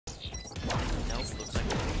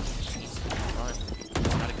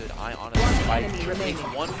eye on it. Spike takes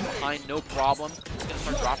one from behind, no problem. He's going to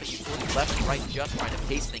start dropping utility left and right, just trying to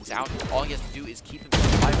pace things out. All he has to do is keep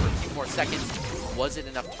himself alive for a few more seconds. Was it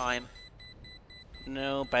enough time?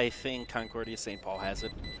 Nope, I think Concordia St. Paul has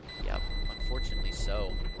it. Yep, unfortunately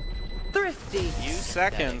so. Thrifty. Few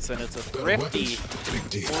seconds, and it's a thrifty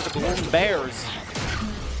for the Golden Bears.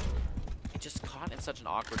 Just caught in such an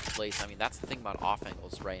awkward place. I mean, that's the thing about off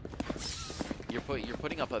angles, right? You're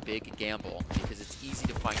putting up a big gamble because it's easy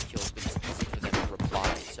to find kills, but it's easy for them to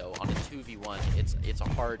reply. So on a 2v1, it's a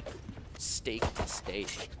hard stake to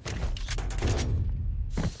stake.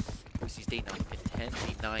 Boise State now in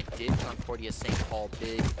 10v9. Did Concordia St. Paul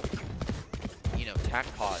big, tack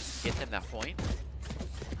pause get them that point?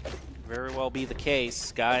 Very well be the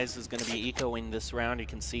case. Guys is going to be ecoing this round. You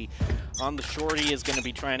can see on the shorty is going to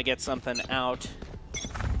be trying to get something out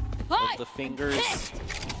of the fingers.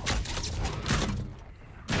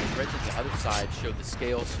 Reds on the other side showed the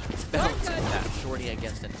scales. It's balancing that shorty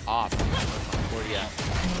against an op for Concordia.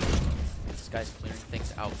 This guy's clearing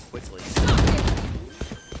things out quickly.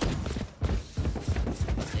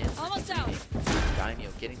 Almost out. Daimyo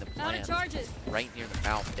getting the plant right near the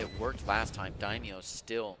mouth. It worked last time. Daimyo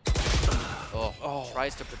still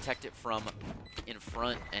tries to protect it from in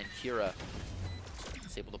front, and Kira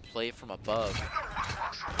is able to play from above.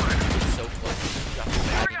 It's so close, just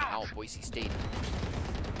dragging out. Boise State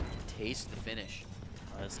taste the finish.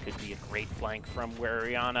 This could be a great flank from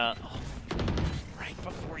Wariana right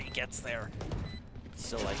before he gets there.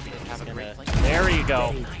 Still like he didn't have a great flank. There you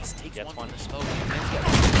go. Nice, takes Gets one one. to smoke.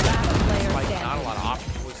 Not a lot of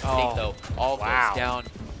options. Boise State though, all goes down.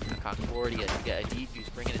 Concordia to get a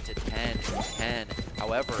defuse, bringing it to 10.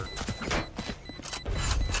 However,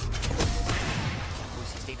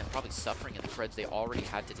 Boise State now probably suffering in the creds. They already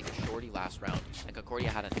had to take a shorty last round, and Concordia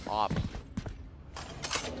had an op.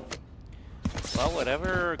 Well,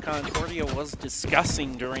 whatever Concordia was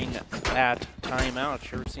discussing during that timeout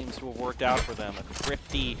sure seems to have worked out for them. A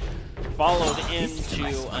thrifty followed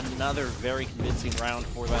into another very convincing round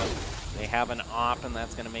for them. They have an op, and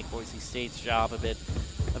that's going to make Boise State's job a bit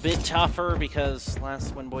tougher, because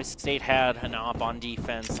when Boise State had an op on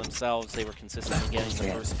defense themselves, they were consistently getting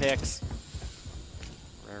the first picks.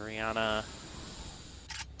 Ariana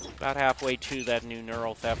about halfway to that new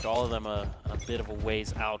neural theft, all of them a bit of a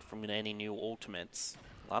ways out from any new ultimates.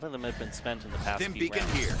 A lot of them have been spent in the past few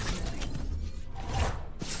rounds. Here.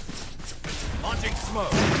 Launching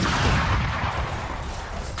smoke.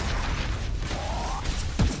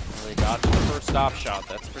 They got the first stop shot.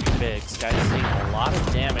 That's pretty big. Sky's taking a lot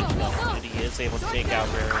of damage though, and he is able to take out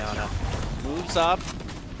Ariana. Moves up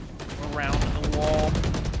around the wall.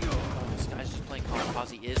 This guy's just playing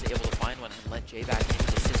kamikaze. He is able to find one and let J back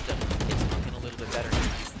into the system. It's looking a little bit better.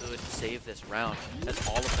 He could save this round. That's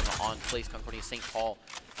all of them are on place. Concordia St. Paul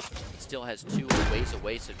still has 2 ways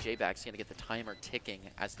away, so J-Back's going to get the timer ticking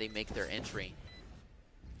as they make their entry.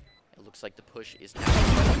 It looks like the push is now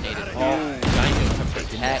terminated. Daimyo to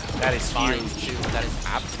protect. That is huge. That is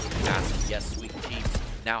absolutely massive. Yes, Sweet Cheeks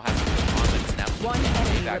now has some confidence. Now one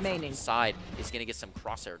enemy J-Back remaining. from the side is going to get some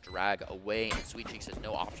crosshair drag away, and Sweet Cheeks has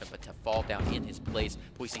no option but to fall down in his place.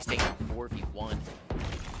 Boise State 4v1.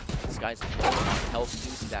 This guy's low on health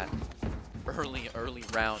due to that early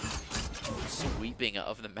round sweeping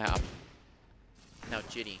of the map. Now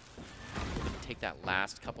Jitty can take that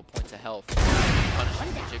last couple points of health,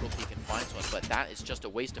 punishing the Jiggle Peek and finds one, but that is just a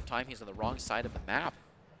waste of time. He's on the wrong side of the map.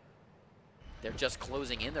 They're just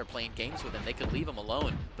closing in. They're playing games with him. They could leave him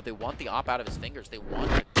alone, but they want the op out of his fingers. They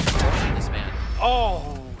want to torture this man.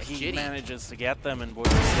 Oh, he manages to get them, and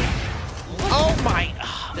Boise State. Oh my!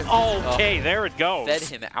 Okay, there it goes. Fed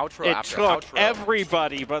him outro after outro. It took outro.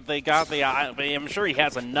 everybody, but they got the. I'm sure he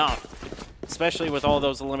has enough, especially with all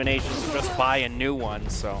those eliminations, to just buy a new one.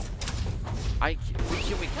 So. Can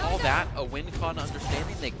we call that a win-con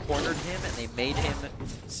understanding? They cornered him and they made him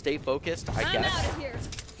stay focused, I guess.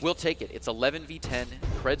 We'll take it. It's 11v10.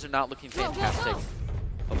 Creds are not looking fantastic.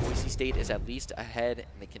 But Boise State is at least ahead,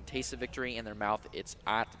 and they can taste the victory in their mouth. It's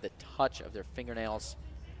at the touch of their fingernails.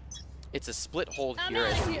 It's a split hold here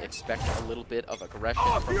as we expect a little bit of aggression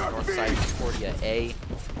from the north side of Concordia A.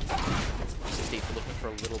 Boise State looking for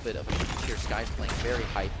a little bit of a here. Sky's playing very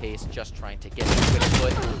high pace, just trying to get a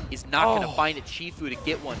quick foot. He's not going to find a Chifu to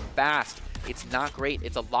get one fast. It's not great.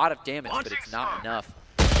 It's a lot of damage, but it's not enough.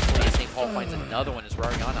 St. Paul finds another one as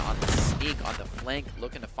Rariana on the sneak on the flank,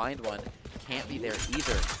 looking to find one. Can't be there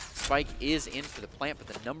either. Spike is in for the plant, but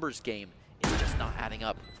the numbers game is just not adding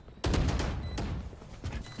up.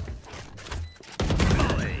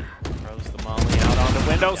 Throws the molly out on the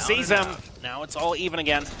window, sees him. Now it's all even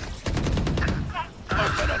again.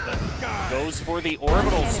 Goes for the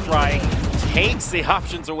orbital strike, takes the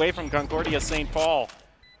options away from Concordia St. Paul.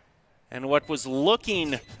 And what was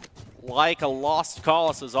looking like a lost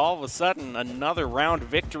cause is all of a sudden another round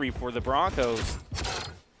victory for the Broncos.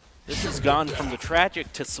 This has gone from the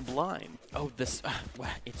tragic to sublime. Oh,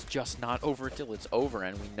 it's just not over till it's over,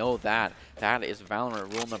 and we know that. That is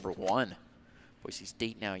Valorant rule number 1. Boise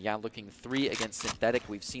State now, yeah, looking 3 against Synthetic.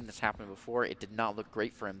 We've seen this happen before. It did not look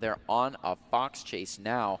great for him. They're on a fox chase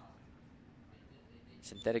now.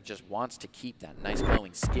 Synthetic just wants to keep that nice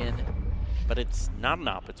glowing skin. But it's not an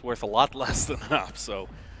op. It's worth a lot less than an op. So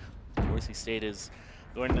Boise State is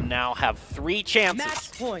going to now have 3 chances.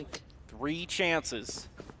 Match point. 3 chances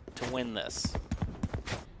to win this.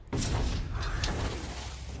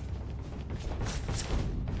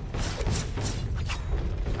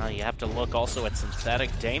 You have to look also at Synthetic.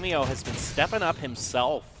 Damio has been stepping up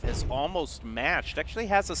himself, has almost matched. Actually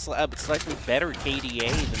has a slightly better KDA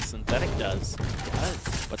than Synthetic does.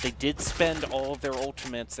 But they did spend all of their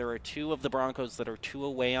ultimates. There are 2 of the Broncos that are 2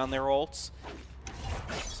 away on their ults.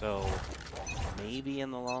 So maybe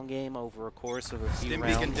in the long game, over a course of a few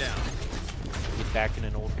rounds, get back in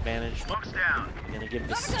an ult advantage. Gonna give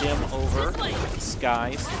the stim over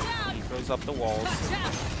Skies. He throws up the walls.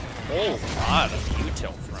 Whole lot of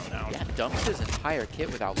util thrown out. Yeah, dumps his entire kit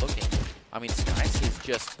without looking. I mean, Skies is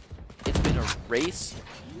just, it's been a race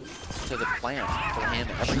to the plant for him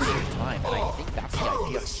every single time. And I think that's the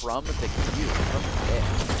idea from the queue, from the pit.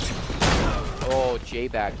 Oh,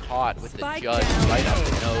 J-Bag caught with the judge right up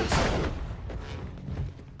the nose.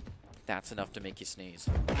 That's enough to make you sneeze.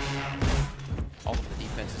 All of the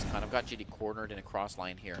defense has kind of got Jitty cornered in a cross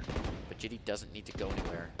line here. But Jitty doesn't need to go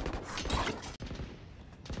anywhere.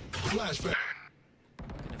 Flashback.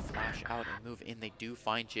 Gonna flash out and move in. They do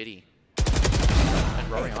find Jitty. And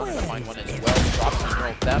Rory on to find one as well. Drops the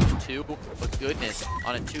neural theft too. But goodness,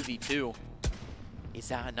 on a 2v2. Is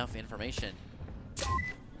that enough information? It's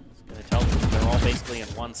gonna tell them they're all basically in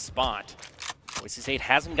one spot. Boise State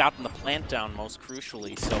hasn't gotten the plant down most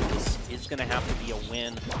crucially, so this is gonna have to be a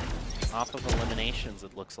win off of eliminations,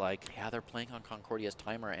 it looks like. Yeah, they're playing on Concordia's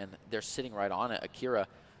timer and they're sitting right on it. Akira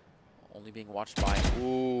only being watched by,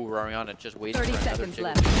 Rariana just waiting for another seconds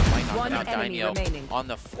left. One enemy remaining. On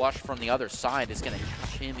the flush from the other side is going to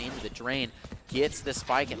catch him into the drain. Gets the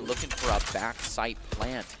spike and looking for a back site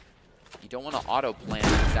plant. You don't want to auto plant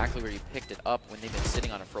exactly where you picked it up when they've been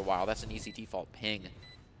sitting on it for a while. That's an easy default ping.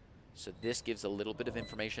 So this gives a little bit of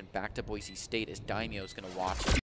information back to Boise State as Daimyo is going to watch.